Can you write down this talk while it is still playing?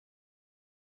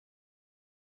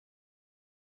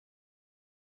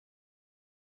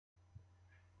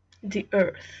The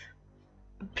Earth,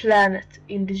 a planet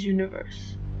in the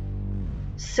universe.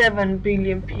 7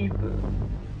 billion people,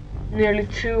 nearly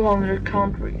 200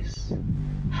 countries,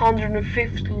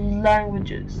 150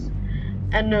 languages,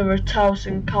 and over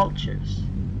 1,000 cultures.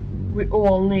 We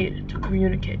all need to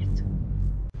communicate.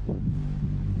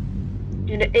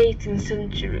 In the 18th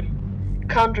century,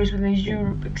 countries within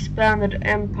Europe expanded the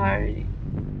empire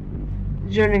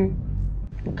during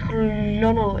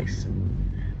colonialism.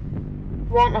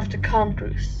 One of the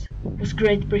countries was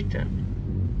Great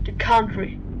Britain, the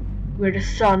country where the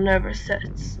sun never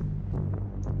sets.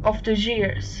 After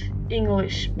years,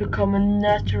 English became a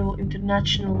natural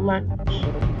international language.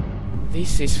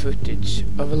 This is footage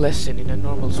of a lesson in a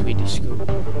normal Swedish school.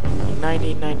 In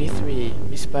 1993,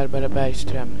 Miss Barbara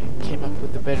Bergström came up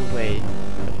with a better way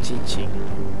of teaching.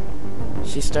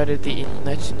 She started the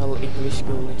International English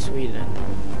School in Sweden.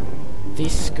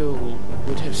 This school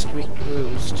would have strict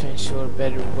rules to ensure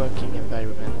better working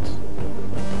environment,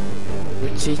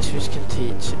 where teachers can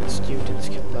teach and students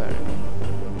can learn.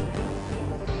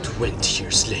 20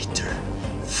 years later,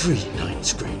 3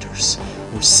 ninth graders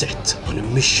were set on a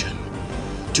mission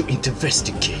to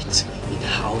investigate in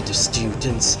how the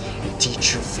students and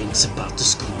teacher thinks about the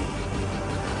school.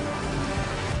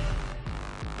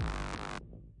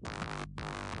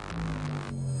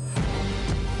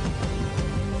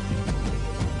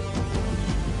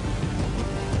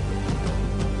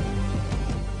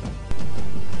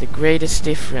 The greatest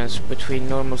difference between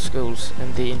normal schools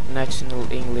and the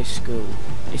International English School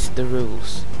is the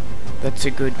rules. That's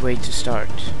a good way to start.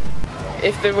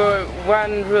 If there were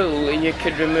one rule you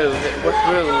could remove, what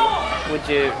rule would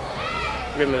you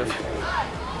remove?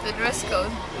 The dress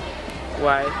code.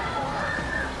 Why?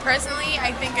 Personally,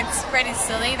 I think it's pretty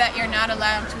silly that you're not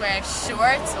allowed to wear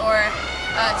shorts or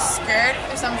a skirt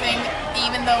or something,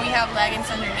 even though we have leggings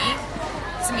underneath.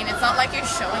 I mean, it's not like you're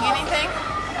showing anything.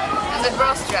 And the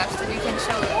bra straps that you can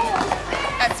show them.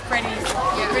 That's pretty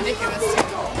ridiculous too.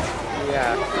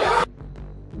 Yeah.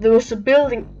 There was a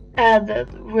building added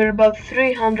where about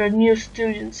 300 new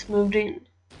students moved in.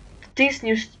 These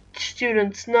new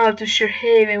students now have to share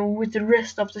haven with the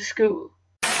rest of the school.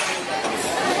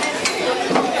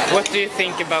 What do you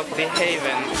think about the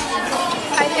haven?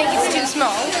 I think it's too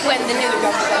small when the new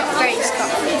grades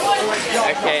come.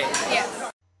 Okay.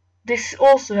 Yeah. This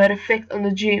also had effect on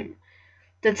the gym,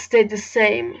 that stayed the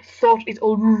same, thought it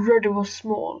already was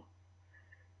small.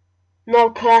 Now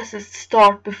classes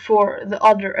start before the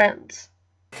other ends.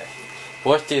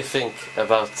 What do you think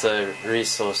about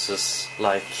resources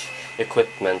like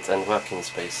equipment and working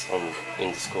space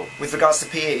in the school? With regards to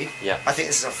PE, yeah. I think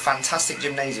this is a fantastic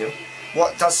gymnasium.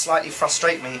 What does slightly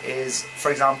frustrate me is, for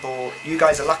example, you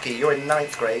guys are lucky, you're in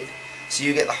 9th grade, so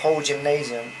you get the whole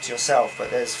gymnasium to yourself,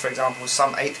 but there's, for example,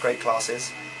 some 8th grade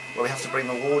classes where we have to bring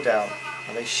the wall down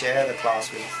and they share the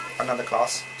class with another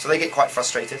class, so they get quite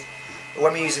frustrated. But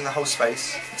when we're using the whole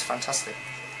space, it's fantastic.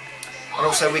 And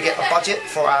also we get a budget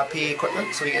for our PE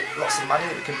equipment, so we get lots of money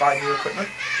that we can buy new equipment.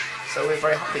 So we're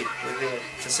very happy with the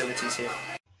facilities here.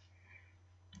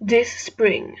 This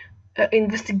spring, an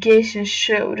investigation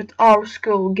showed that our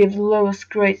school gave the lowest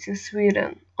grades in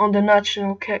Sweden on the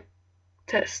national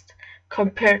test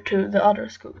compared to the other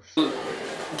schools.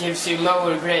 Gives you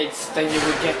lower grades than you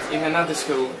would get in another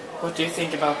school. What do you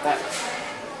think about that?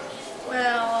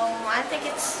 Well, I think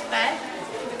it's bad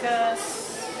because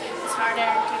it's harder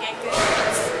to get good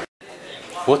grades.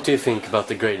 What do you think about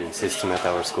the grading system at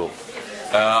our school?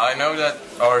 I know that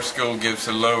our school gives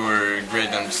a lower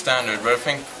grade than standard, but I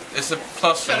think it's a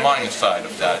plus and minus side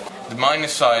of that. The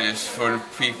minus side is for the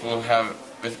people who have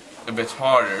a bit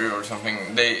harder or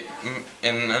something. They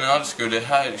in another school they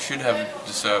should have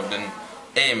deserved an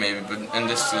A maybe, but in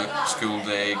this school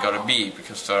they got a B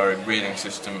because our grading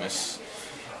system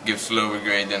gives lower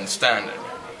grade than standard.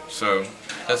 So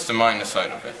that's the minus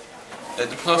side of it.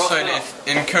 The plus side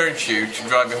is encourage you to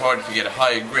drive you harder to get a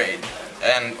higher grade,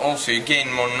 and also you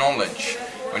gain more knowledge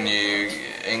when you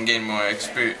gain more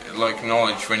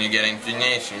knowledge when you get into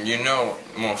gymnasium. You know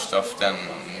more stuff than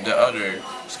the other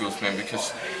schools maybe,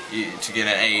 because to get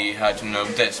an A you had to know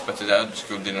this, but the other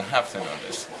school didn't have to know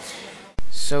this.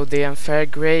 So the unfair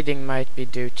grading might be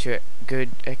due to good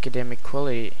academic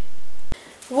quality.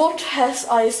 What has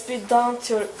IESB done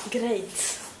to your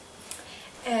grades?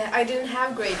 I didn't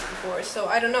have grades before, so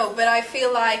I don't know, but I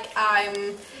feel like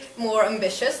I'm more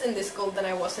ambitious in this school than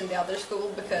I was in the other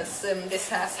school because this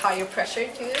has higher pressure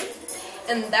to it,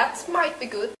 and that might be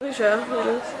good.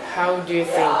 How do you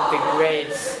think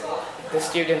the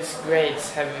students'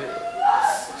 grades have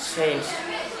changed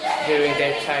during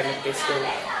their time at this school?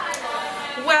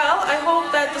 Well, I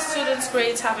hope that the students'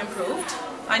 grades have improved.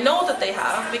 I know that they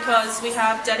have, because we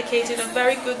have a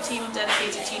very good team of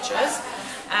dedicated teachers,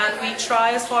 and we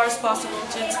try as far as possible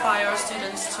to inspire our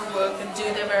students to work and do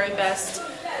their very best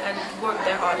and work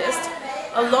their hardest.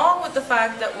 Along with the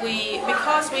fact that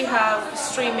because we have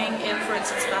streaming in, for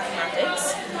instance,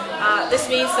 mathematics, this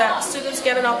means that students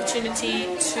get an opportunity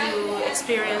to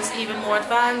experience even more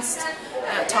advanced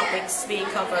topics being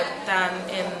covered than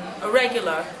in a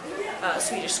regular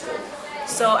Swedish school.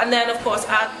 So, and then of course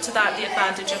add to that the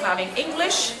advantage of having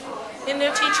English in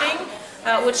their teaching,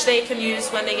 which they can use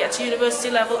when they get to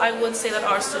university level. I would say that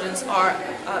our students are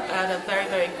at a very,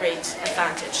 very great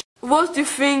advantage. What do you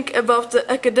think about the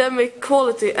academic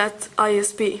quality at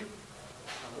IESB?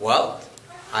 Well,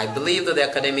 I believe that the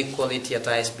academic quality at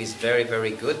IESB is very, very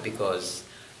good, because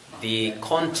the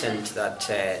content that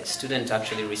students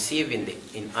actually receive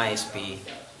in IESB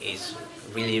is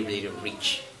really, really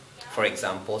rich. For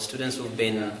example, students who've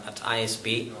been at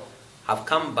IESB have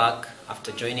come back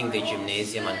after joining the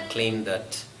gymnasium and claim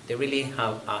that they really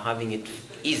are having it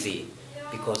easy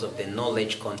because of the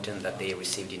knowledge content that they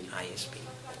received in IESB.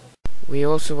 We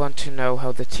also want to know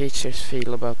how the teachers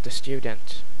feel about the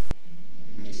student.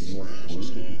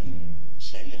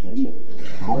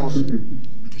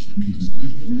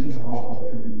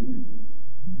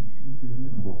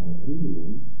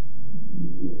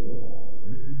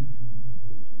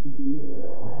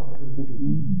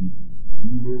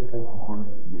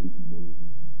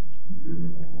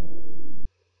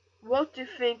 What do you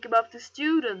think about the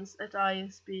students at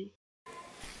IESB?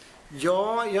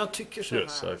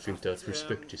 Yes, I think that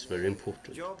respect is very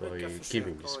important. By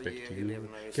giving respect, you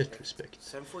get respect.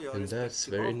 And that's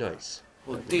very nice.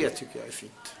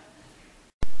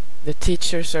 The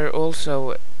teachers are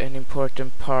also an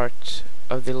important part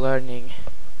of the learning.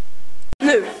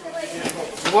 Nu.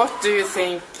 What do you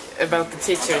think about the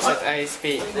teachers at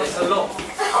IESB?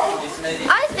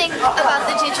 I think about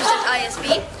the teachers at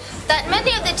IESB that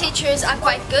many of the teachers are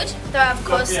quite good. There are of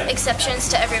course exceptions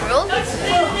to every rule,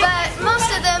 but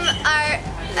most of them are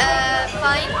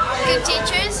fine, good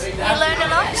teachers. You learn a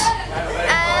lot,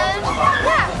 and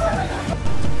yeah.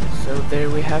 So there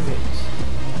we have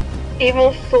it.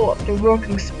 Even though the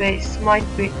working space might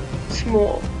be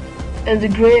small and the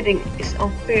grading is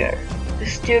unfair, the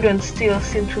students still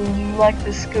seem to like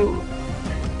the school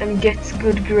and get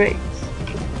good grades.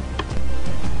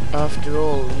 After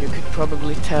all, you could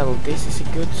probably tell this is a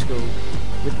good school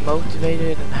with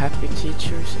motivated and happy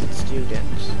teachers and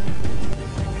students.